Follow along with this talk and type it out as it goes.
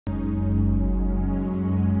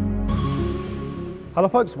Hello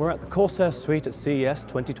folks, we're at the Corsair suite at CES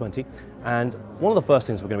 2020, and one of the first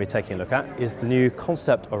things we're going to be taking a look at is the new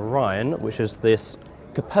Concept Orion, which is this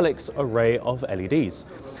Cappelix array of LEDs.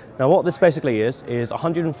 Now what this basically is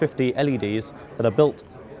 150 LEDs that are built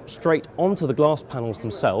straight onto the glass panels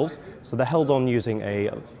themselves, so they're held on using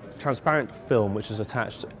a transparent film which is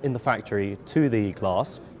attached in the factory to the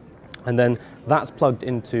glass. And then that's plugged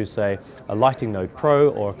into, say, a Lighting Node Pro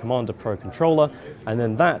or a Commander Pro controller, and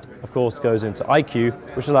then that, of course, goes into iCue,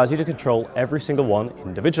 which allows you to control every single one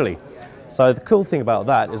individually. So the cool thing about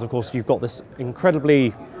that is, of course, you've got this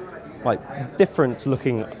incredibly different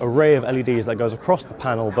looking array of LEDs that goes across the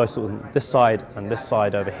panel, both on this side and this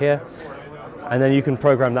side over here. And then you can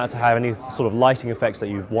program that to have any sort of lighting effects that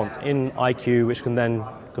you want in iCue, which can then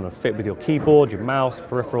kind of fit with your keyboard, your mouse,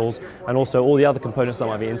 peripherals, and also all the other components that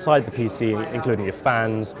might be inside the PC, including your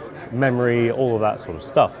fans, memory, all of that sort of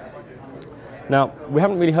stuff. Now, we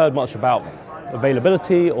haven't really heard much about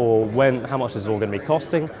availability or how much this is all going to be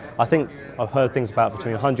costing. I think I've heard things about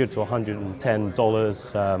between $100 to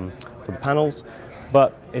 $110 for the panels,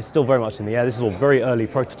 but it's still very much in the air. This is all very early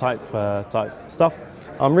prototype type stuff.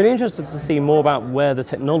 I'm really interested to see more about where the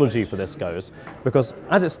technology for this goes, because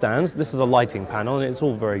as it stands, this is a lighting panel and it's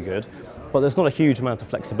all very good, but there's not a huge amount of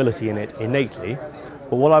flexibility in it innately.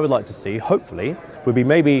 But what I would like to see, hopefully, would be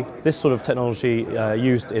maybe this sort of technology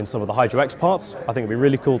used in some of the Hydro X parts. I think it'd be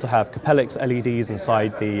really cool to have Cappelix LEDs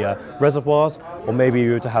inside the reservoirs, or maybe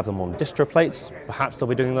you were to have them on distro plates. Perhaps they'll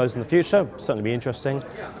be doing those in the future. Certainly be interesting.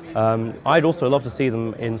 I'd also love to see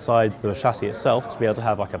them inside the chassis itself, to be able to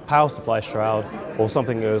have like a power supply shroud or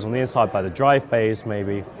something that goes on the inside by the drive bays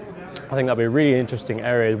maybe. I think that'd be a really interesting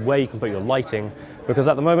area where you can put your lighting, because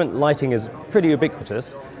at the moment lighting is pretty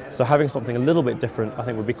ubiquitous. So having something a little bit different, I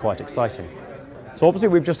think, would be quite exciting. So obviously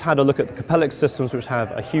we've just had a look at the Cappelix systems, which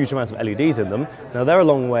have a huge amount of LEDs in them. Now they're a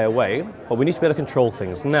long way away, but we need to be able to control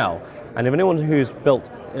things now. And if anyone who's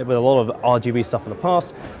built with a lot of RGB stuff in the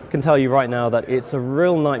past can tell you right now that it's a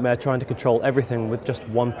real nightmare trying to control everything with just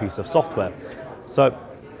one piece of software. So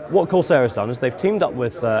what Corsair has done is they've teamed up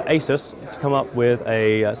with Asus to come up with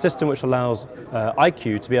a system which allows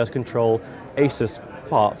iCue to be able to control Asus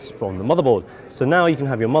parts from the motherboard. So now you can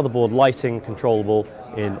have your motherboard lighting controllable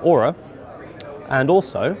in Aura. And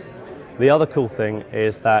also, the other cool thing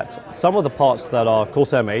is that some of the parts that are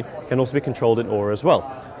Corsair made can also be controlled in Aura as well.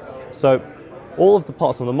 So all of the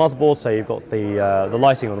parts on the motherboard, say you've got the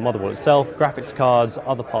lighting on the motherboard itself, graphics cards,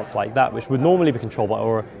 other parts like that, which would normally be controlled by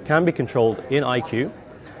Aura, can be controlled in iCue.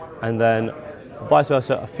 And then vice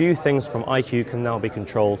versa, a few things from iCue can now be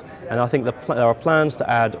controlled, and I think there are plans to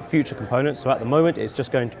add future components. So at the moment it's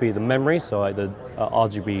just going to be the memory, so like the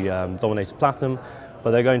RGB dominated platinum, but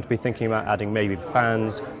they're going to be thinking about adding maybe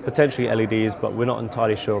fans, potentially LEDs, but we're not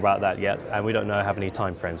entirely sure about that yet, and we don't have any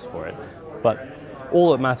time frames for it. But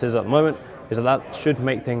all that matters at the moment is that should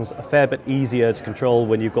make things a fair bit easier to control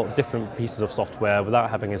when you've got different pieces of software without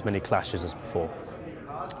having as many clashes as before.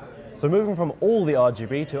 So moving from all the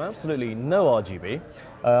RGB to absolutely no RGB,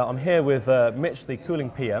 I'm here with Mitch, the cooling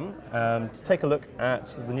PM, to take a look at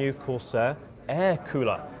the new Corsair air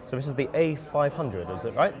cooler. So this is the A500, is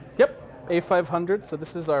it right? Yep, A500. So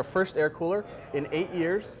this is our first air cooler in 8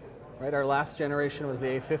 years. Right, our last generation was the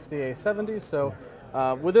A50, A70. So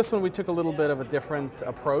with this one, we took a little bit of a different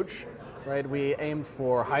approach. Right, we aimed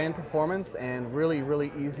for high-end performance and really,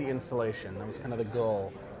 really easy installation. That was kind of the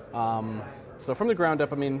goal. So from the ground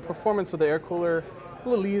up, I mean, performance with the air cooler, it's a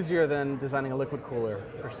little easier than designing a liquid cooler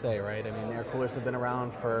per se, right? I mean, air coolers have been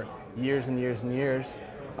around for years and years and years.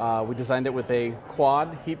 We designed it with a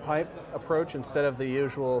quad heat pipe approach instead of the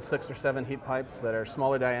usual 6 or 7 heat pipes that are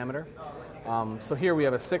smaller diameter. So here we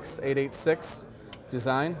have a 6886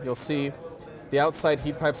 design. You'll see the outside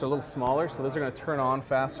heat pipes are a little smaller, so those are going to turn on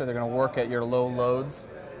faster. They're going to work at your low loads,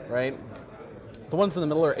 right? The ones in the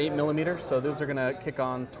middle are 8 millimeters, so those are going to kick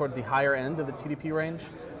on toward the higher end of the TDP range,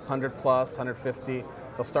 100 plus, 150.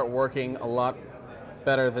 They'll start working a lot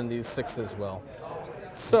better than these 6s will.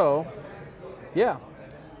 So, yeah.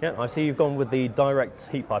 Yeah, I see you've gone with the direct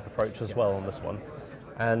heat pipe approach as well on this one.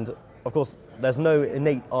 And of course, there's no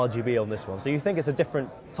innate RGB on this one. So you think it's a different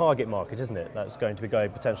target market, isn't it? That's going to be going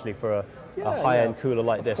potentially for a high-end cooler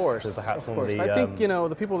like this. Of course. I think,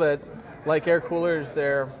 the people that like air coolers,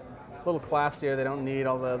 they're a little classier. They don't need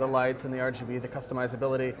all the lights and the RGB, the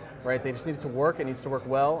customizability, right? They just need it to work. It needs to work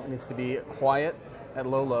well. It needs to be quiet at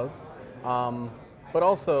low loads. But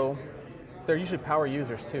also, they're usually power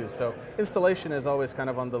users too. So installation is always kind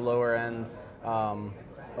of on the lower end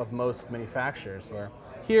of most manufacturers, where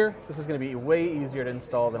here, this is going to be way easier to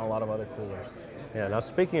install than a lot of other coolers. Yeah, now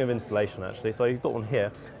speaking of installation actually, so you've got one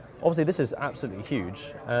here. obviously this is absolutely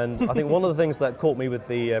huge, and I think one of the things that caught me with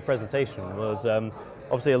the presentation was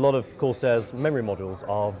obviously a lot of Corsair's memory modules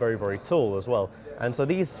are very, very tall as well, and so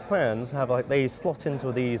these fans have they slot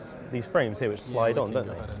into these frames here which slide on, don't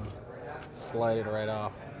they? Slide it right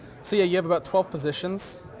off. So yeah, you have about 12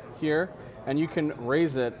 positions here, and you can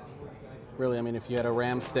raise it. Really, I mean, if you had a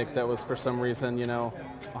RAM stick that was for some reason,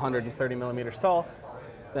 130 millimeters tall,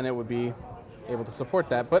 then it would be able to support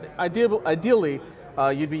that. But ideally,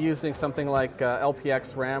 you'd be using something like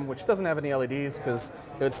LPX RAM, which doesn't have any LEDs because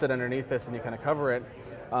it would sit underneath this and you kind of cover it.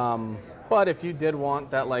 But if you did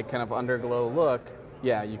want that like kind of underglow look,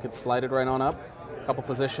 yeah, you could slide it right on up, a couple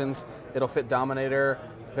positions. It'll fit Dominator,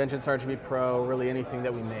 Vengeance RGB Pro, really anything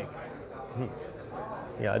that we make.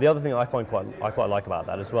 Yeah, the other thing I quite like about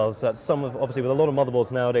that as well is that obviously with a lot of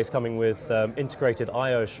motherboards nowadays coming with integrated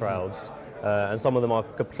I/O shrouds, and some of them are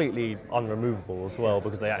completely unremovable as well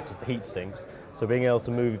because they act as the heat sinks. So being able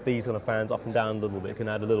to move these kind of fans up and down a little bit can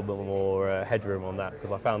add a little bit more headroom on that,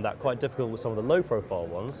 because I found that quite difficult with some of the low-profile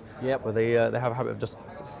ones, where they have a habit of just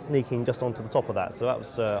sneaking just onto the top of that. So that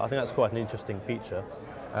was, I think that's quite an interesting feature.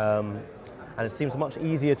 And it seems much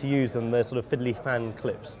easier to use than the sort of fiddly fan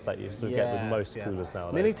clips that you sort of get with most coolers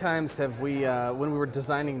nowadays. Many times have we, when we were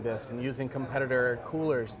designing this and using competitor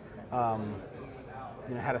coolers,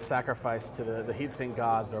 had a sacrifice to the heatsink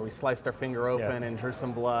gods, or we sliced our finger open and drew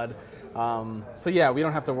some blood. So yeah, we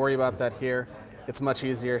don't have to worry about that here. It's much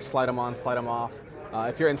easier. Slide them on, slide them off.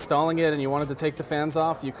 If you're installing it and you wanted to take the fans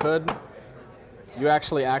off, you could. You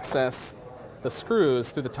actually access the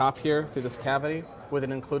screws through the top here, through this cavity, with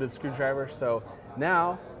an included screwdriver. So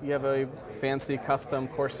now you have a fancy custom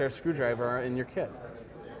Corsair screwdriver in your kit.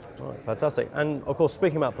 All right, fantastic. And of course,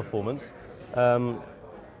 speaking about performance,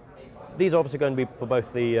 these are obviously going to be for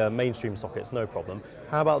both the mainstream sockets, no problem.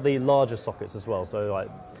 How about the larger sockets as well? So like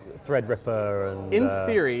Threadripper and... In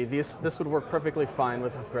theory, this would work perfectly fine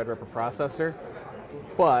with a Threadripper processor.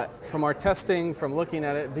 But from our testing, from looking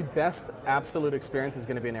at it, the best absolute experience is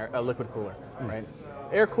going to be a liquid cooler, right?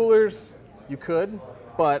 Air coolers, you could,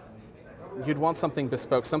 but you'd want something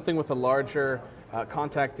bespoke, something with a larger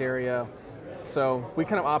contact area. So we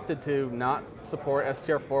kind of opted to not support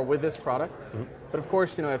STR4 with this product. But of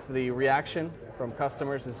course, if the reaction from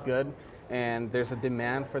customers is good and there's a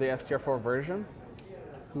demand for the STR4 version,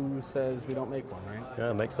 who says we don't make one, right?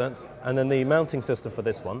 Yeah, makes sense. And then the mounting system for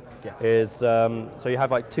this one is, so you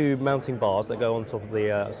have like two mounting bars that go on top of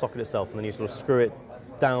the socket itself, and then you sort of screw it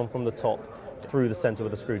down from the top through the center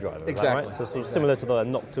with a screwdriver. Exactly. Is that right? So sort of similar to the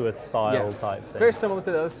Noctua style type thing. Very similar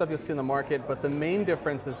to the other stuff you'll see in the market, but the main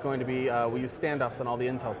difference is going to be we use standoffs on all the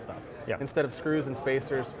Intel stuff instead of screws and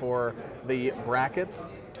spacers for the brackets.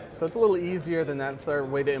 So it's a little easier than that. It's our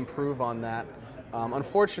way to improve on that.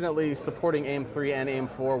 Unfortunately, supporting AM3 and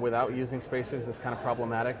AM4 without using spacers is kind of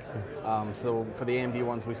problematic. So for the AMD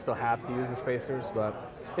ones, we still have to use the spacers, but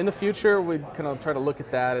in the future, we'd kind of try to look at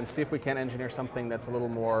that and see if we can engineer something that's a little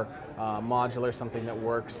more modular, something that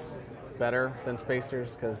works better than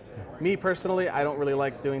spacers, because me personally, I don't really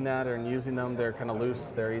like doing that or using them. They're kind of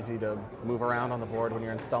loose. They're easy to move around on the board when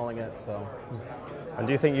you're installing it. So. And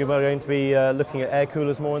do you think you are going to be looking at air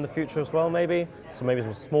coolers more in the future as well, maybe? So maybe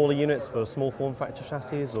some smaller units for small form factor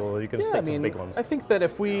chassis, or are you going to stick to the big ones? I think that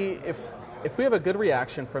if we have a good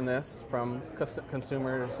reaction from this, from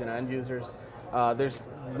consumers, end users, there's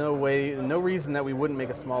no reason that we wouldn't make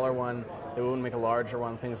a smaller one, that we wouldn't make a larger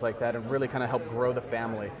one, things like that, and really kind of help grow the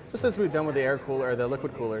family, just as we've done with the air cooler or the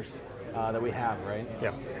liquid coolers that we have, right?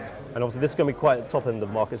 Yeah. And obviously this is going to be quite at the top end of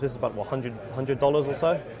the market. So this is about, what, $100 or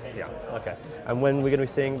so? Yeah, okay. And when are we going to be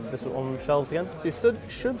seeing this on shelves again? So you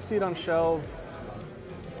should see it on shelves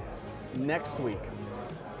next week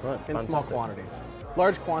in small quantities.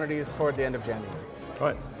 Large quantities toward the end of January. All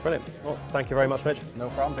right, brilliant. Well, thank you very much, Mitch. No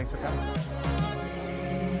problem, thanks for coming.